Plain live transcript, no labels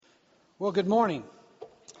Well, good morning.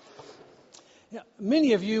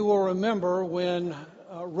 Many of you will remember when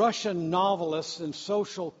Russian novelist and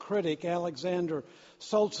social critic Alexander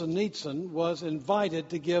Solzhenitsyn was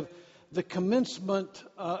invited to give the commencement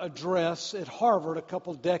address at Harvard a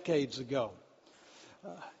couple decades ago.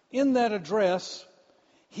 In that address,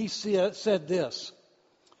 he said this: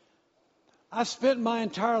 "I spent my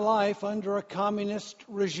entire life under a communist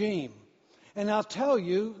regime, and I'll tell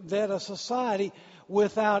you that a society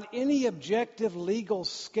without any objective legal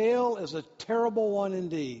scale is a terrible one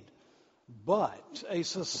indeed. But a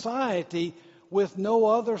society with no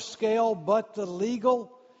other scale but the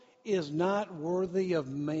legal is not worthy of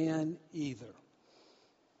man either."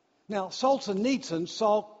 Now, Solzhenitsyn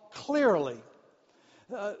saw clearly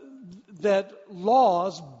that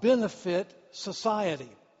laws benefit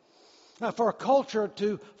society. Now, for a culture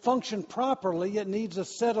to function properly, it needs a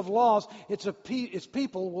set of laws its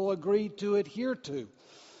people will agree to adhere to.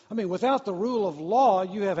 I mean, without the rule of law,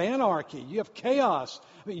 you have anarchy, you have chaos,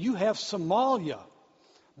 you have Somalia.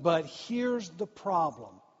 But here's the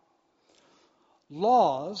problem.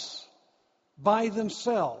 Laws by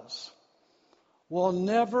themselves will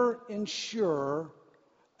never ensure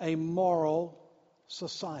a moral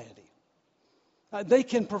society. They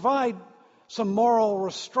can provide some moral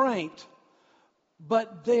restraint,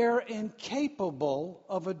 but they're incapable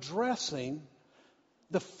of addressing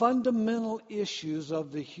the fundamental issues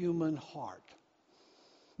of the human heart.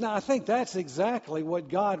 Now, I think that's exactly what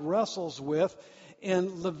God wrestles with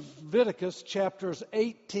in Leviticus chapters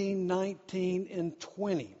 18, 19, and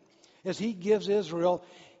 20, as he gives Israel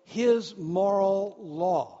his moral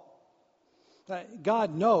law.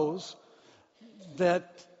 God knows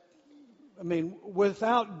that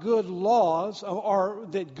without good laws, or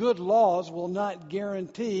that good laws will not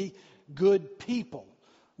guarantee good people.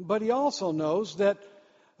 But he also knows that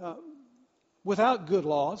without good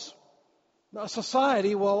laws,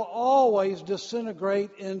 society will always disintegrate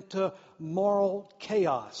into moral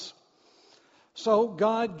chaos. So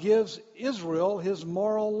God gives Israel his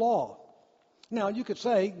moral law. Now, you could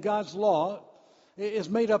say God's law is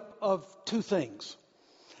made up of two things.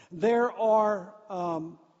 There are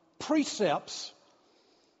precepts,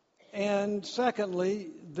 and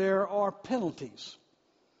secondly, there are penalties.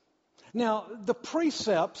 Now, the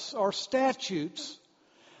precepts or statutes,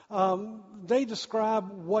 they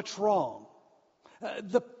describe what's wrong.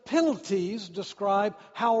 The penalties describe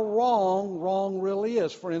how wrong really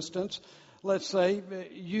is. For instance, let's say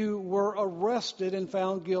you were arrested and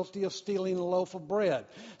found guilty of stealing a loaf of bread.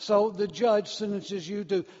 So the judge sentences you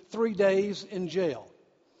to 3 days in jail.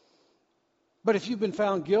 But if you've been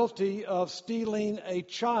found guilty of stealing a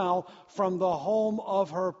child from the home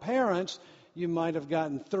of her parents, you might have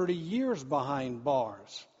gotten 30 years behind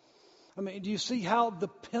bars. Do you see how the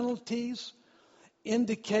penalties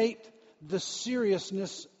indicate the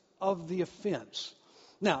seriousness of the offense?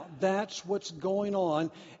 Now, that's what's going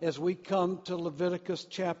on as we come to Leviticus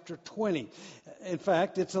chapter 20. In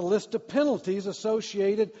fact, it's a list of penalties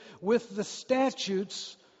associated with the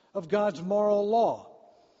statutes of God's moral law.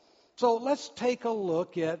 So let's take a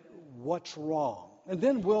look at what's wrong. And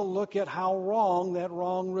then we'll look at how wrong that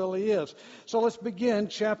wrong really is. So let's begin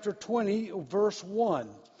chapter 20, verse 1.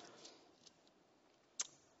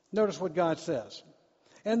 Notice what God says.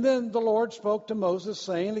 "And then the Lord spoke to Moses,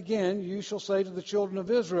 saying, Again, you shall say to the children of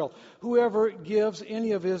Israel, Whoever gives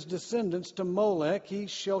any of his descendants to Molech, he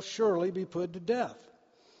shall surely be put to death.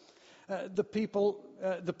 The people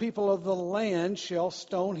of the land shall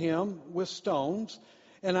stone him with stones,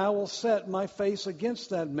 and I will set my face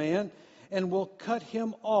against that man, and will cut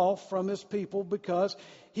him off from his people, because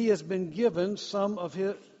he has given some of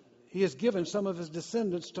his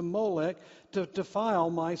descendants to Molech to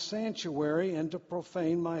defile my sanctuary and to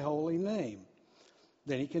profane my holy name."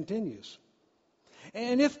 Then he continues.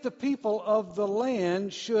 "And if the people of the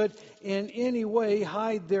land should in any way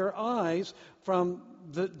hide their eyes from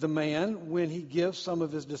the man when he gives some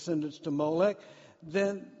of his descendants to Molech,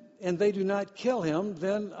 and they do not kill him,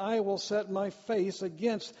 then I will set my face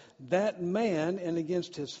against that man and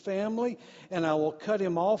against his family, and I will cut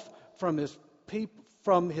him off from his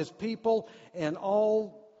people and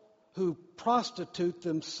all who prostitute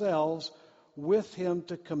themselves with him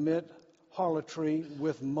to commit harlotry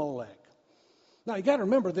with Molech." Now, you got to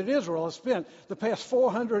remember that Israel has spent the past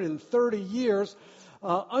 430 years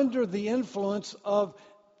under the influence of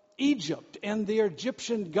Egypt and the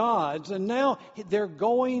Egyptian gods, and now they're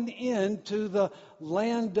going into the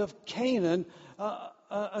land of Canaan,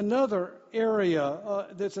 another area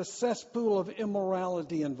that's a cesspool of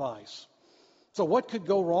immorality and vice. So what could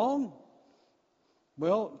go wrong?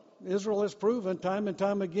 Well, Israel has proven time and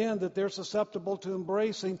time again that they're susceptible to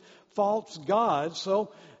embracing false gods.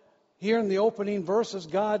 So here in the opening verses,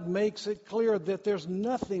 God makes it clear that there's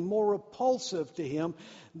nothing more repulsive to him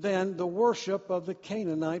than the worship of the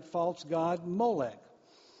Canaanite false god Molech.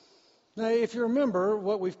 Now, if you remember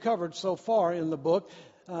what we've covered so far in the book,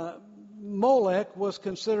 Molech was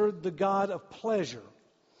considered the god of pleasure.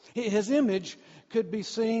 His image could be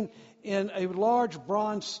seen in a large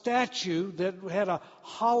bronze statue that had a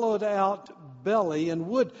hollowed out belly, and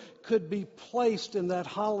wood could be placed in that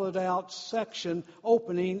hollowed out section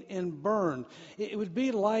opening and burned. It would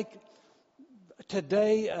be like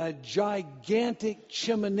today a gigantic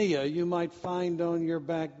chimenea you might find on your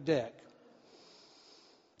back deck.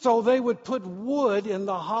 So they would put wood in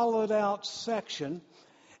the hollowed out section,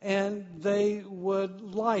 and they would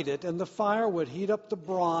light it, and the fire would heat up the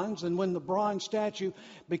bronze, and when the bronze statue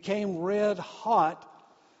became red hot,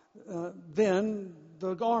 then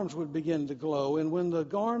the arms would begin to glow, and when the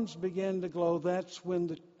arms began to glow, that's when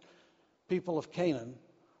the people of Canaan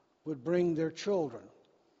would bring their children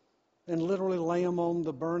and literally lay them on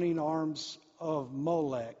the burning arms of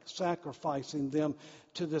Molech, sacrificing them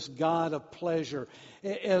to this god of pleasure.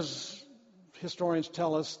 As historians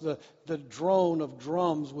tell us, the drone of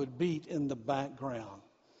drums would beat in the background.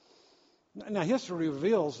 Now, history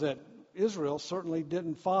reveals that Israel certainly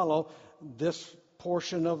didn't follow this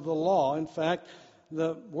portion of the law. In fact,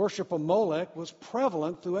 the worship of Molech was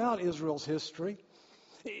prevalent throughout Israel's history.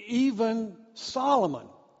 Even Solomon,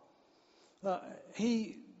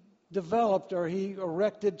 he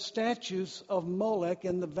erected statues of Molech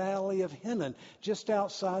in the valley of Hinnom, just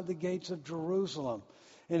outside the gates of Jerusalem.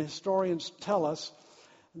 And historians tell us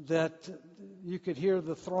that you could hear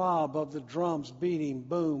the throb of the drums beating,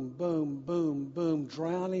 boom, boom, boom, boom,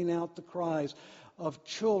 drowning out the cries of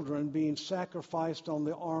children being sacrificed on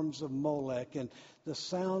the arms of Molech. And the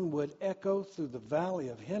sound would echo through the valley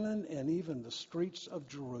of Hinnom and even the streets of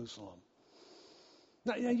Jerusalem.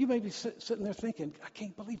 Now, you may be sitting there thinking, I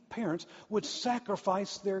can't believe parents would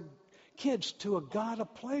sacrifice their kids to a god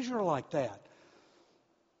of pleasure like that.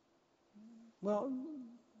 Well,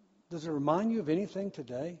 does it remind you of anything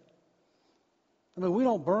today? I mean, we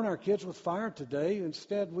don't burn our kids with fire today.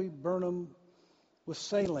 Instead, we burn them with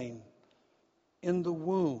saline in the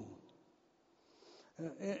womb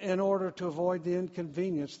in order to avoid the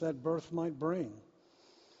inconvenience that birth might bring.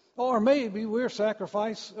 Or maybe we're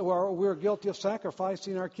guilty of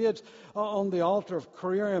sacrificing our kids on the altar of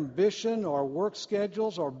career ambition or work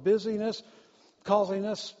schedules or busyness, causing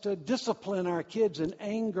us to discipline our kids in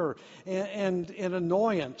anger and in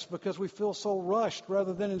annoyance because we feel so rushed,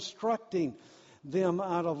 rather than instructing them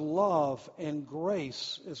out of love and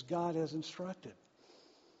grace as God has instructed.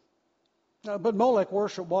 But Molech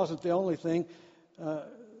worship wasn't the only thing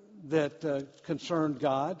that concerned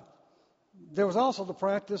God. There was also the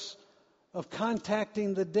practice of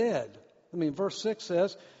contacting the dead. I mean, verse 6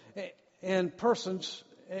 says, and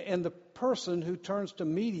the person who turns to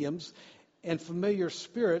mediums and familiar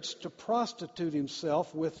spirits to prostitute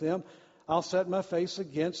himself with them, I'll set my face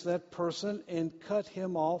against that person and cut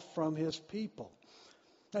him off from his people.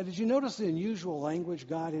 Now, did you notice the unusual language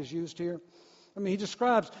God has used here? I mean, he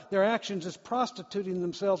describes their actions as prostituting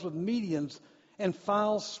themselves with mediums and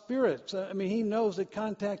foul spirits. I mean, he knows that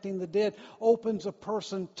contacting the dead opens a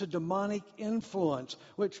person to demonic influence,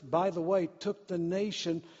 which, by the way, took the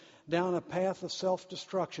nation down a path of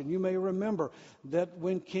self-destruction. You may remember that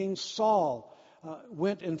when King Saul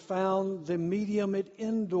went and found the medium at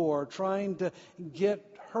Endor, trying to get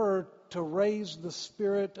her to raise the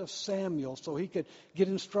spirit of Samuel so he could get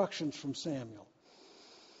instructions from Samuel.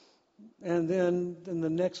 And then in the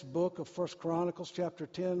next book of 1 Chronicles chapter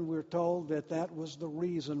 10, we're told that that was the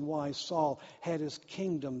reason why Saul had his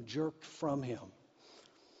kingdom jerked from him.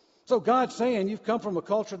 So God's saying, you've come from a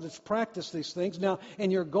culture that's practiced these things now,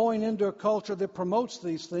 and you're going into a culture that promotes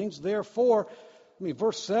these things. Therefore,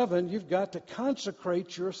 verse 7, you've got to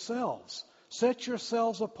consecrate yourselves. Set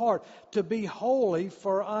yourselves apart to be holy,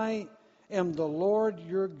 for I am the Lord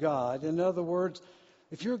your God. In other words,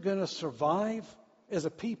 if you're going to survive as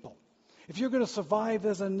a people, if you're going to survive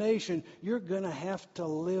as a nation, you're going to have to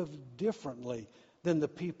live differently than the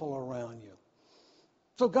people around you.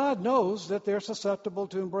 So God knows that they're susceptible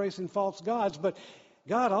to embracing false gods, but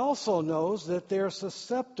God also knows that they're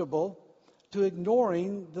susceptible to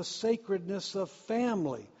ignoring the sacredness of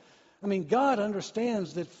family. I mean, God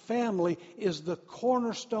understands that family is the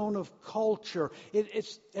cornerstone of culture.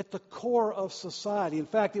 It's at the core of society. In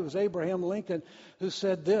fact, it was Abraham Lincoln who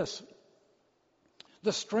said this: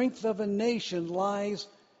 the strength of a nation lies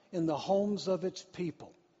in the homes of its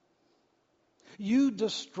people. You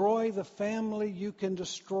destroy the family, you can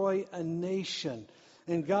destroy a nation.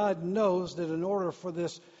 And God knows that in order for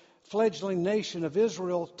this fledgling nation of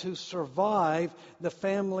Israel to survive, the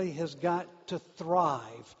family has got to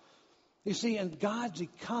thrive. You see, in God's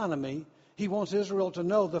economy, He wants Israel to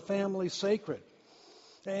know the family's sacred.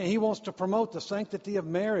 And He wants to promote the sanctity of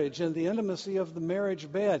marriage and the intimacy of the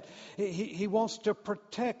marriage bed. He wants to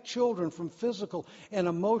protect children from physical and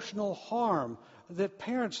emotional harm that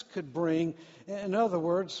parents could bring. In other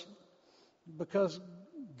words, because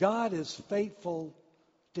God is faithful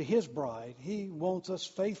to His bride, He wants us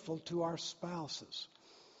faithful to our spouses.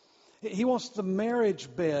 He wants the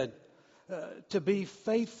marriage bed to be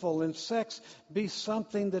faithful, and sex be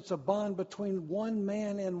something that's a bond between one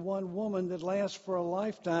man and one woman that lasts for a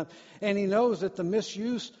lifetime. And He knows that the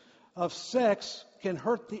misuse of sex can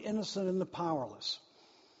hurt the innocent and the powerless.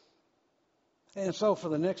 And so for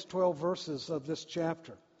the next 12 verses of this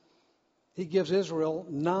chapter, He gives Israel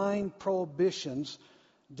 9 prohibitions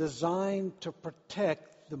designed to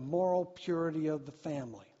protect the moral purity of the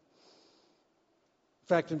family. In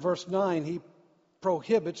fact, in verse 9, He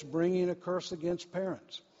prohibits bringing a curse against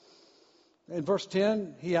parents. In verse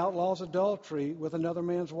 10, He outlaws adultery with another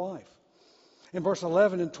man's wife. In verse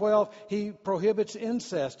 11 and 12, He prohibits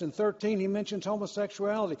incest. In 13, He mentions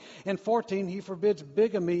homosexuality. In 14, He forbids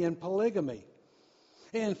bigamy and polygamy.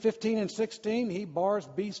 In 15 and 16, He bars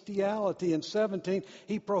bestiality. In 17,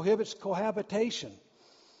 He prohibits cohabitation.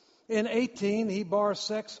 In 18, He bars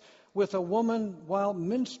sex with a woman while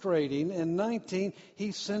menstruating. In 19,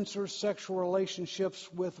 He censors sexual relationships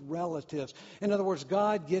with relatives. In other words,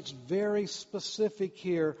 God gets very specific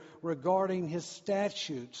here regarding His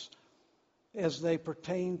statutes as they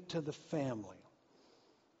pertain to the family.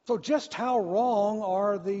 So just how wrong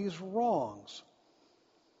are these wrongs?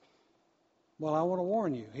 Well, I want to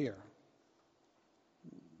warn you here.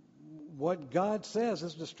 What God says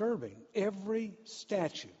is disturbing. Every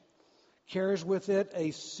statute carries with it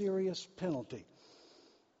a serious penalty.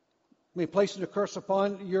 I mean, placing a curse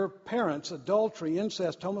upon your parents, adultery,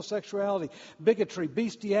 incest, homosexuality, bigotry,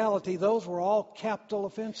 bestiality, those were all capital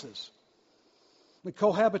offenses. The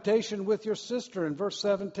cohabitation with your sister in verse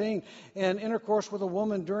 17, and intercourse with a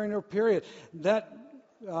woman during her period, that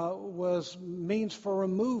was means for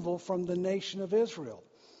removal from the nation of Israel.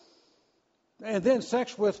 And then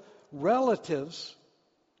sex with relatives.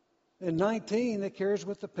 In 19, it carries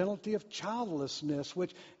with the penalty of childlessness,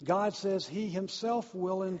 which God says He Himself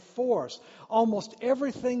will enforce. Almost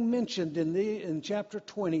everything mentioned in chapter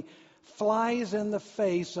 20 flies in the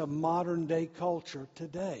face of modern day culture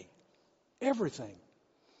today. Everything.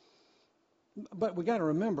 But we got to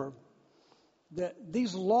remember that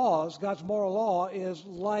these laws, God's moral law, is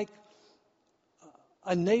like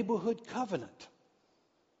a neighborhood covenant.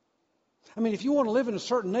 I mean, if you want to live in a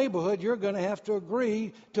certain neighborhood, you're going to have to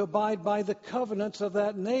agree to abide by the covenants of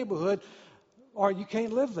that neighborhood, or you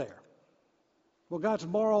can't live there. Well, God's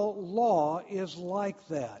moral law is like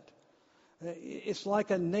that. It's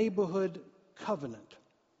like a neighborhood covenant.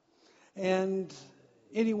 And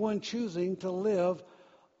anyone choosing to live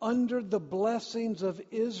under the blessings of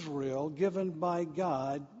Israel given by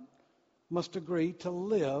God must agree to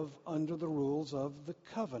live under the rules of the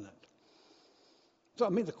covenant. So, I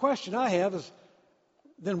mean, the question I have is,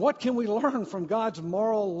 then what can we learn from God's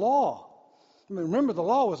moral law? I mean, remember, the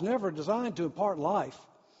law was never designed to impart life.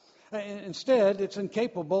 Instead, it's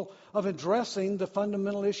incapable of addressing the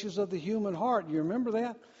fundamental issues of the human heart. You remember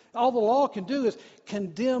that? All the law can do is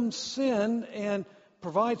condemn sin and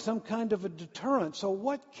provide some kind of a deterrent. So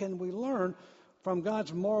what can we learn from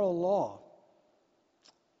God's moral law?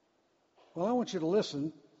 Well, I want you to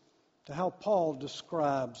listen to how Paul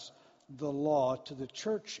describes the law to the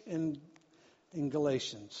church in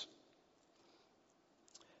Galatians.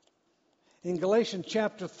 In Galatians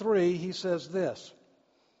chapter 3, he says this: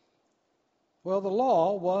 well, the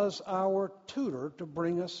law was our tutor to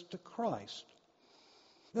bring us to Christ.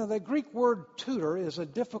 Now, the Greek word tutor is a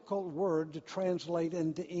difficult word to translate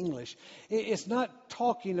into English. It's not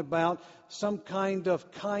talking about some kind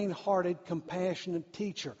of kind-hearted, compassionate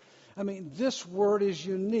teacher. I mean, this word is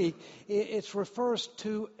unique. It refers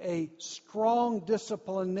to a strong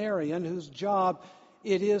disciplinarian whose job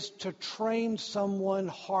it is to train someone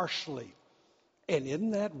harshly. And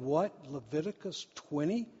isn't that what Leviticus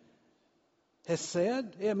 20 has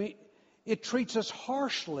said? I mean, it treats us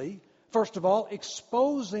harshly. First of all,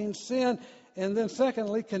 exposing sin, and then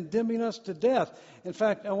secondly, condemning us to death. In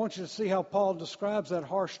fact, I want you to see how Paul describes that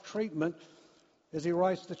harsh treatment as he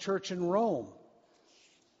writes the church in Rome.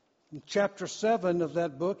 In chapter 7 of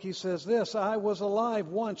that book, he says this: I was alive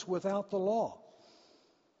once without the law.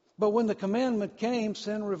 But when the commandment came,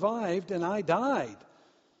 sin revived, and I died.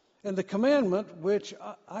 And the commandment, which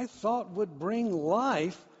I thought would bring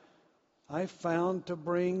life, I found to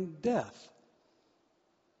bring death.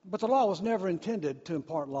 But the law was never intended to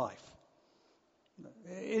impart life.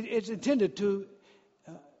 It's intended to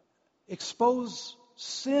expose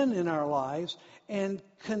sin in our lives and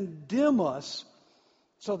condemn us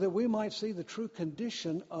so that we might see the true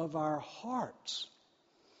condition of our hearts.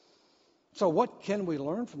 So what can we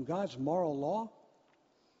learn from God's moral law?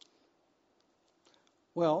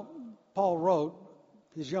 Well, Paul wrote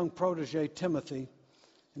his young protege Timothy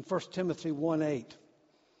in 1 Timothy 1:8.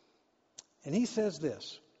 And he says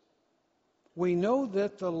this: we know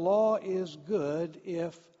that the law is good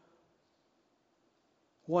if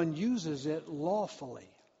one uses it lawfully.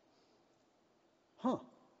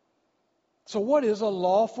 So what is a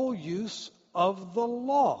lawful use of the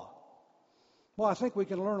law? Well, I think we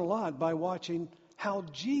can learn a lot by watching how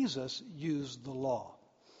Jesus used the law.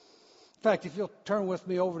 In fact, if you'll turn with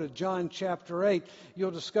me over to John chapter 8,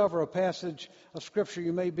 you'll discover a passage of Scripture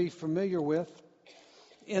you may be familiar with.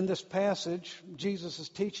 In this passage, Jesus is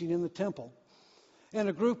teaching in the temple. And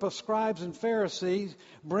a group of scribes and Pharisees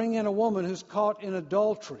bring in a woman who's caught in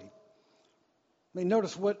adultery.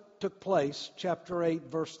 Notice what took place, chapter 8,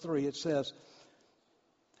 verse 3. It says,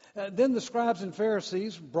 then the scribes and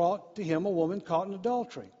Pharisees brought to him a woman caught in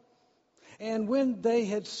adultery. And when they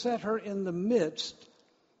had set her in the midst,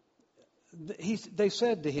 they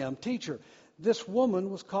said to him, Teacher, this woman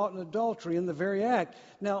was caught in adultery in the very act.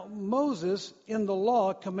 Now, Moses in the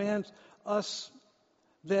law commands us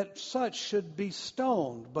that such should be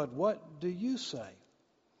stoned. But what do you say?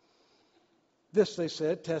 This they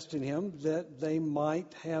said, testing him, that they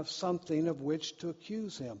might have something of which to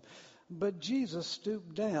accuse him. But Jesus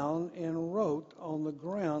stooped down and wrote on the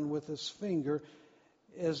ground with his finger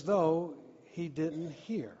as though he didn't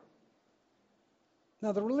hear.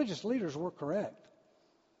 Now, the religious leaders were correct.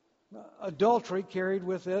 Adultery carried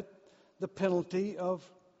with it the penalty of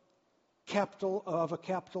a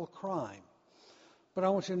capital crime. But I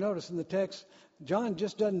want you to notice in the text, John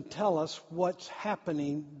just doesn't tell us what's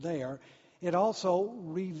happening there. It also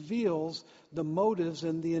reveals the motives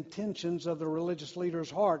and the intentions of the religious leader's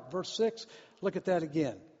heart. Verse 6, look at that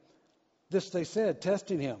again. This they said,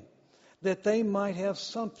 testing him, that they might have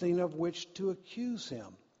something of which to accuse him.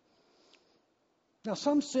 Now,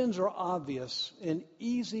 some sins are obvious and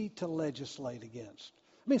easy to legislate against.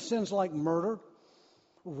 Sins like murder,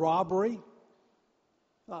 robbery,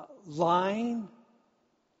 lying,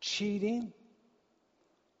 cheating.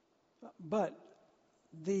 But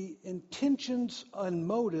the intentions and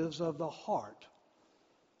motives of the heart,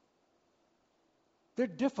 they're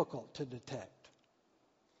difficult to detect.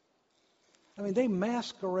 They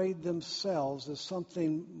masquerade themselves as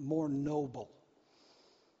something more noble.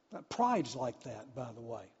 Pride's like that, by the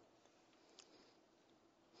way.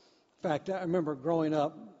 In fact, I remember growing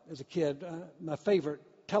up as a kid, my favorite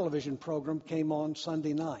television program came on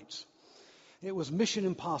Sunday nights. It was Mission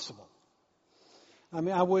Impossible.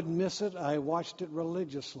 I wouldn't miss it. I watched it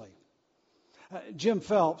religiously. Jim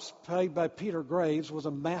Phelps, played by Peter Graves, was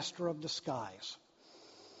a master of disguise.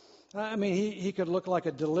 He could look like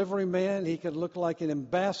a delivery man. He could look like an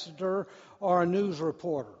ambassador or a news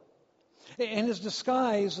reporter. And his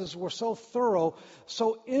disguises were so thorough,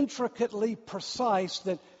 so intricately precise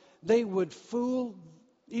that they would fool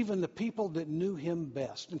even the people that knew him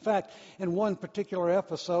best. In fact, in one particular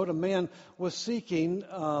episode, a man was seeking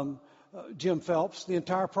Jim Phelps the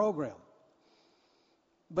entire program,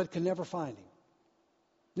 but could never find him.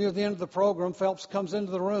 Near the end of the program, Phelps comes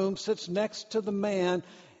into the room, sits next to the man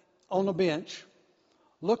on a bench,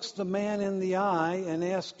 looks the man in the eye and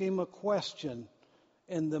asks him a question,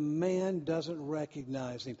 and the man doesn't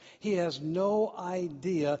recognize him. He has no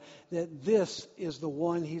idea that this is the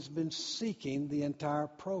one he's been seeking the entire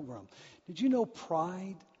program. Did you know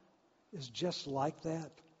pride is just like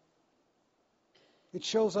that? It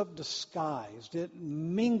shows up disguised. It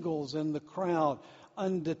mingles in the crowd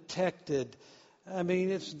undetected.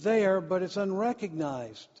 It's there, but it's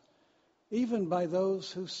unrecognized, even by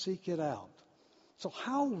those who seek it out. So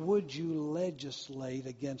how would you legislate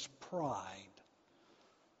against pride?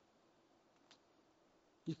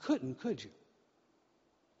 You couldn't, could you?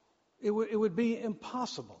 It would be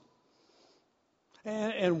impossible.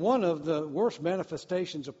 And one of the worst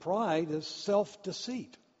manifestations of pride is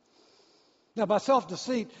self-deceit. Now, by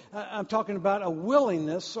self-deceit, I'm talking about a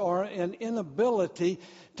willingness or an inability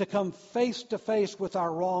to come face to face with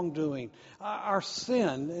our wrongdoing, our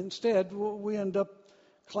sin. Instead, we end up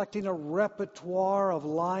collecting a repertoire of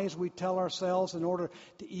lies we tell ourselves in order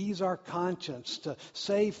to ease our conscience, to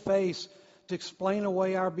save face, to explain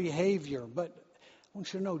away our behavior. But I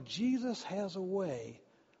want you to know Jesus has a way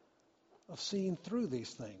of seeing through these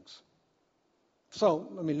things. So,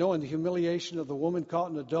 knowing the humiliation of the woman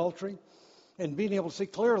caught in adultery and being able to see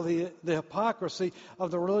clearly the hypocrisy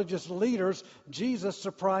of the religious leaders, Jesus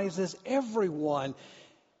surprises everyone.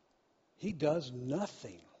 He does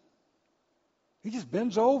nothing. He just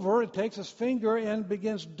bends over and takes his finger and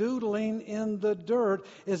begins doodling in the dirt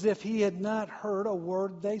as if he had not heard a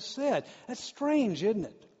word they said. That's strange, isn't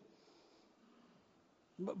it?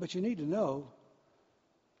 But you need to know,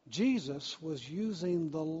 Jesus was using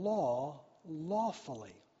the law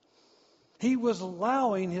lawfully. He was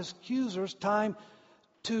allowing his accusers time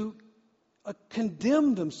to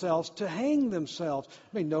condemn themselves, to hang themselves.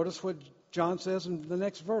 Notice what John says in the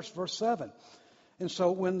next verse, verse 7. And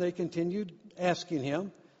so when they continued asking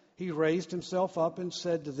him, he raised himself up and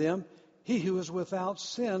said to them, "He who is without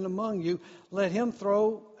sin among you, let him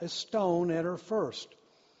throw a stone at her first."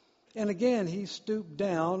 And again he stooped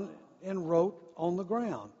down and wrote on the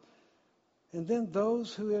ground. And then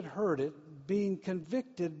those who had heard it, being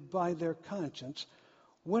convicted by their conscience,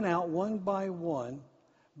 went out one by one,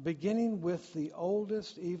 beginning with the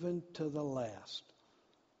oldest even to the last.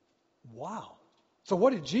 Wow. So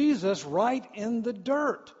what did Jesus write in the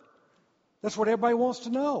dirt? That's what everybody wants to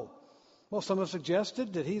know. Well, some have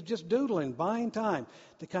suggested that he's just doodling, buying time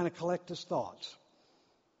to kind of collect his thoughts.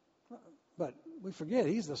 But we forget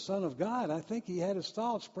he's the Son of God. I think he had his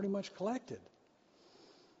thoughts pretty much collected.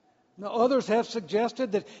 Now, others have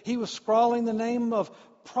suggested that he was scrawling the name of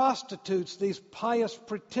prostitutes these pious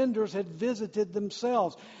pretenders had visited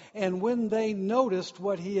themselves. And when they noticed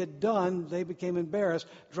what he had done, they became embarrassed,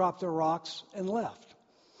 dropped their rocks, and left.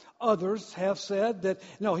 Others have said that,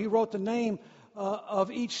 no, he wrote the name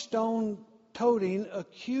of each stone-toting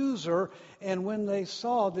accuser, and when they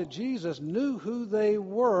saw that Jesus knew who they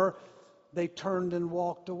were, they turned and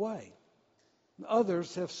walked away.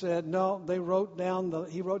 Others have said, no, he wrote down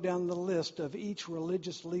the list of each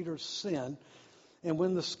religious leader's sin, and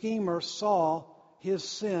when the schemer saw his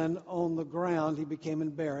sin on the ground, he became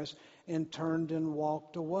embarrassed and turned and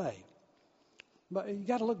walked away. But you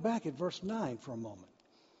got to look back at verse 9 for a moment.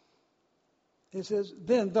 It says,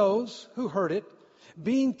 then those who heard it,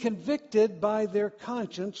 being convicted by their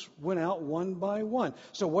conscience, went out one by one.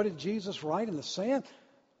 So what did Jesus write in the sand?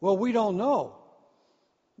 Well, we don't know.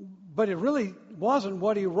 But it really wasn't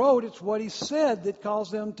what he wrote, it's what he said that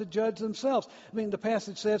caused them to judge themselves. The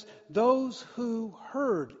passage says, those who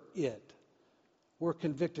heard it were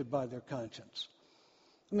convicted by their conscience.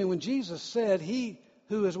 When Jesus said, he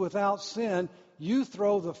who is without sin, you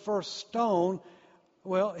throw the first stone,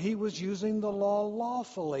 well, he was using the law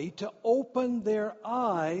lawfully to open their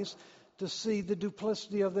eyes to see the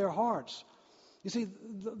duplicity of their hearts. You see,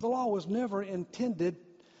 the law was never intended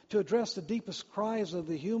to address the deepest cries of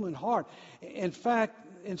the human heart. In fact,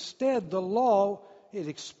 instead, the law, it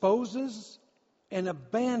exposes and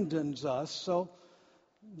abandons us so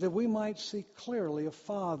that we might see clearly a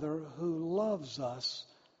Father who loves us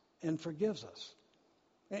and forgives us.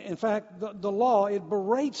 In fact, the law, it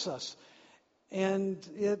berates us and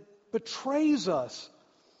it betrays us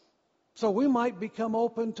so we might become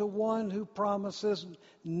open to one who promises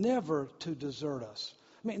never to desert us.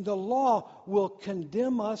 The law will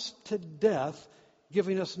condemn us to death,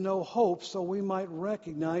 giving us no hope, so we might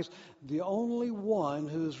recognize the only one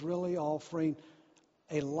who's really offering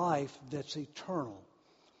a life that's eternal.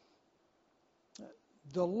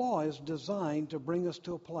 The law is designed to bring us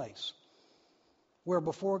to a place where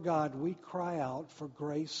before God we cry out for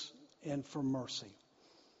grace and for mercy.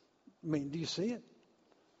 Do you see it?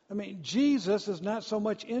 Jesus is not so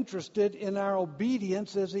much interested in our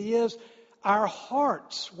obedience as he is our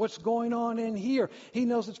hearts, what's going on in here. He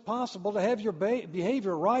knows it's possible to have your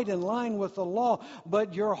behavior right in line with the law,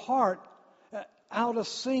 but your heart out of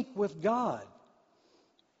sync with God.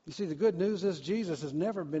 You see, the good news is Jesus has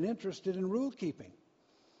never been interested in rule keeping.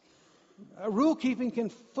 Rule keeping can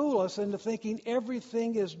fool us into thinking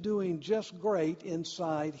everything is doing just great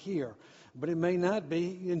inside here. But it may not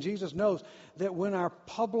be, and Jesus knows that when our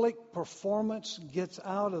public performance gets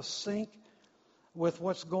out of sync with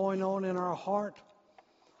what's going on in our heart,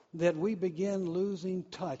 that we begin losing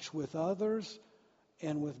touch with others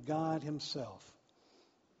and with God himself.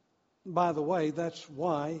 By the way, that's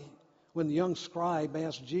why when the young scribe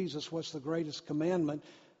asked Jesus, what's the greatest commandment,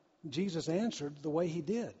 Jesus answered the way he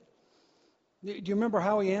did. Do you remember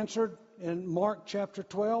how he answered in Mark chapter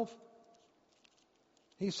 12?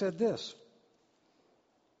 He said this,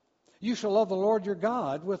 you shall love the Lord your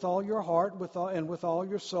God with all your heart, with all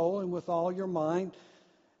your soul, and with all your mind,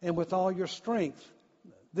 and with all your strength.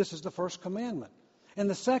 This is the first commandment. And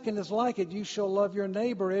the second is like it, you shall love your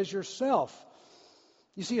neighbor as yourself.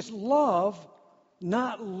 You see, it's love,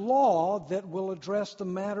 not law, that will address the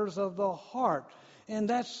matters of the heart. And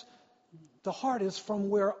the heart is from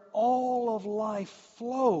where all of life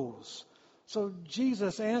flows. So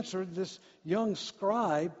Jesus answered this young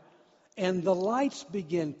scribe, and the lights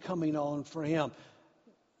began coming on for him.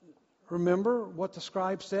 Remember what the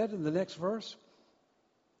scribe said in the next verse?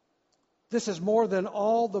 This is more than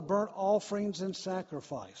all the burnt offerings and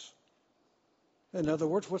sacrifice. In other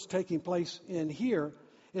words, what's taking place in here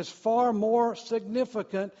is far more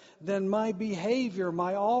significant than my behavior,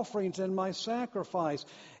 my offerings, and my sacrifice.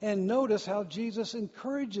 And notice how Jesus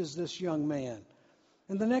encourages this young man.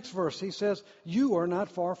 In the next verse, he says, you are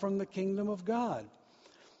not far from the kingdom of God.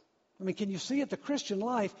 I mean, can you see it? The Christian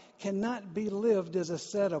life cannot be lived as a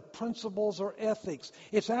set of principles or ethics.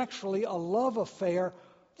 It's actually a love affair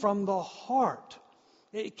from the heart.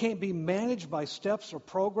 It can't be managed by steps or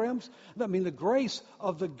programs. I mean, the grace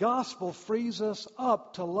of the gospel frees us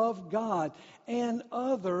up to love God and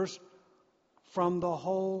others from the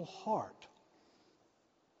whole heart.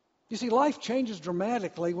 You see, life changes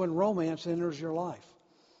dramatically when romance enters your life.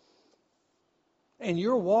 And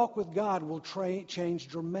your walk with God will change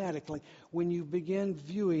dramatically when you begin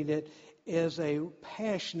viewing it as a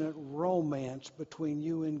passionate romance between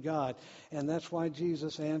you and God. And that's why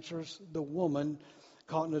Jesus answers the woman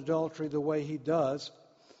caught in adultery the way he does.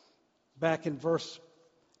 Back in verse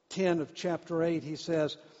 10 of chapter 8, he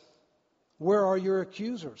says, where are your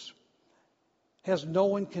accusers? Has no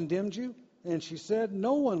one condemned you? And she said,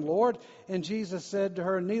 no one, Lord. And Jesus said to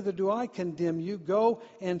her, neither do I condemn you. Go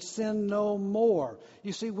and sin no more.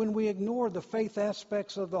 You see, when we ignore the faith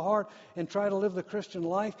aspects of the heart and try to live the Christian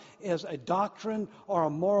life as a doctrine or a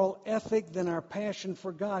moral ethic, then our passion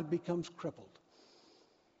for God becomes crippled.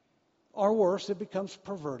 Or worse, it becomes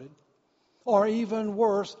perverted. Or even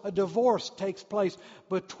worse, a divorce takes place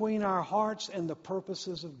between our hearts and the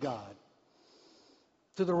purposes of God.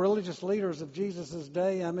 To the religious leaders of Jesus'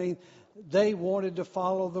 day, I mean, they wanted to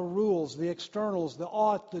follow the rules, the externals, the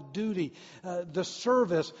ought, the duty, the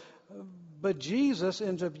service. But Jesus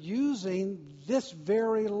ends up using this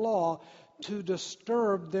very law to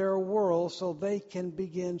disturb their world so they can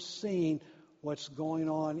begin seeing what's going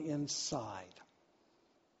on inside.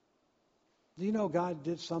 Do you know God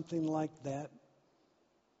did something like that?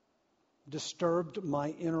 Disturbed my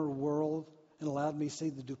inner world and allowed me to see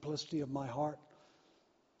the duplicity of my heart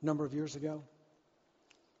a number of years ago.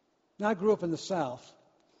 Now, I grew up in the South,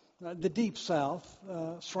 the deep South,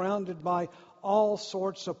 surrounded by all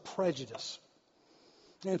sorts of prejudice.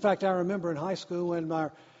 In fact, I remember in high school when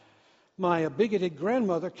my bigoted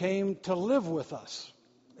grandmother came to live with us,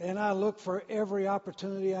 and I looked for every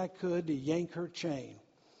opportunity I could to yank her chain.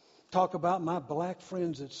 Talk about my black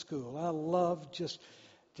friends at school. I loved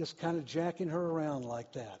just kind of jacking her around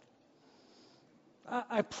like that.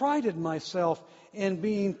 I prided myself in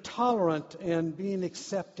being tolerant and being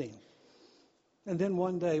accepting. And then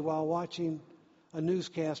one day, while watching a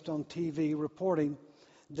newscast on TV reporting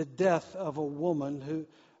the death of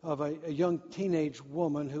a young teenage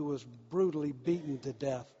woman who was brutally beaten to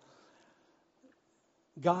death,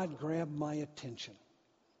 God grabbed my attention.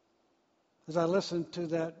 As I listened to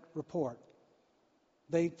that report,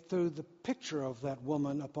 they threw the picture of that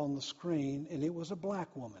woman up on the screen, and it was a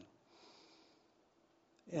black woman.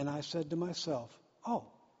 And I said to myself, oh,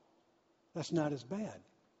 that's not as bad.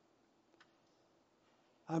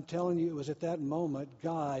 I'm telling you, it was at that moment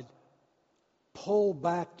God pulled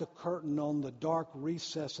back the curtain on the dark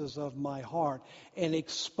recesses of my heart and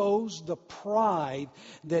exposed the pride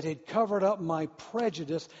that had covered up my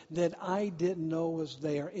prejudice that I didn't know was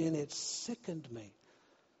there, and it sickened me.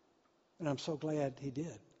 And I'm so glad he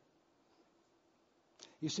did.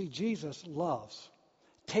 You see, Jesus loves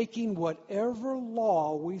taking whatever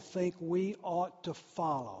law we think we ought to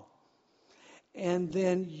follow and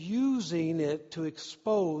then using it to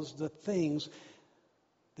expose the things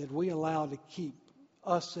that we allow to keep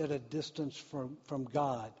us at a distance from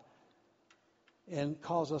God and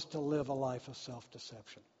cause us to live a life of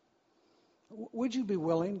self-deception. Would you be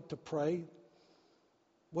willing to pray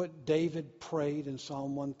what David prayed in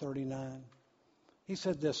Psalm 139? He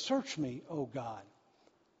said this, search me, O God,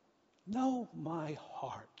 know my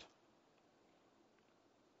heart.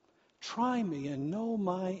 Try me and know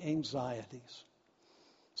my anxieties.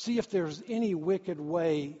 See if there's any wicked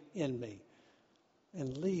way in me,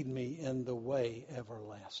 and lead me in the way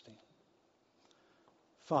everlasting.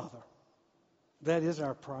 Father, that is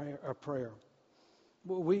our prayer.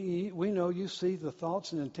 We know you see the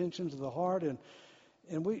thoughts and intentions of the heart,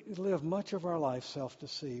 and we live much of our life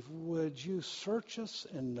self-deceived. Would you search us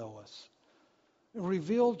and know us?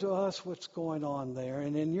 Reveal to us what's going on there.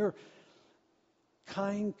 And in your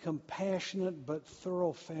kind, compassionate, but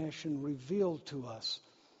thorough fashion, reveal to us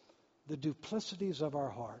the duplicities of our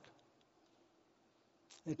heart.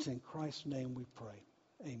 It's in Christ's name we pray.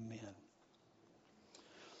 Amen.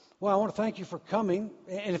 Well, I want to thank you for coming.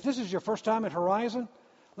 And if this is your first time at Horizon,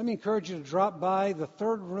 let me encourage you to drop by the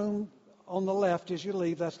third room on the left as you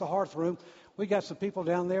leave. That's the hearth room. We got some people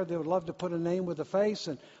down there that would love to put a name with a face.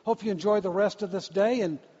 And hope you enjoy the rest of this day,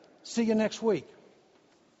 and see you next week.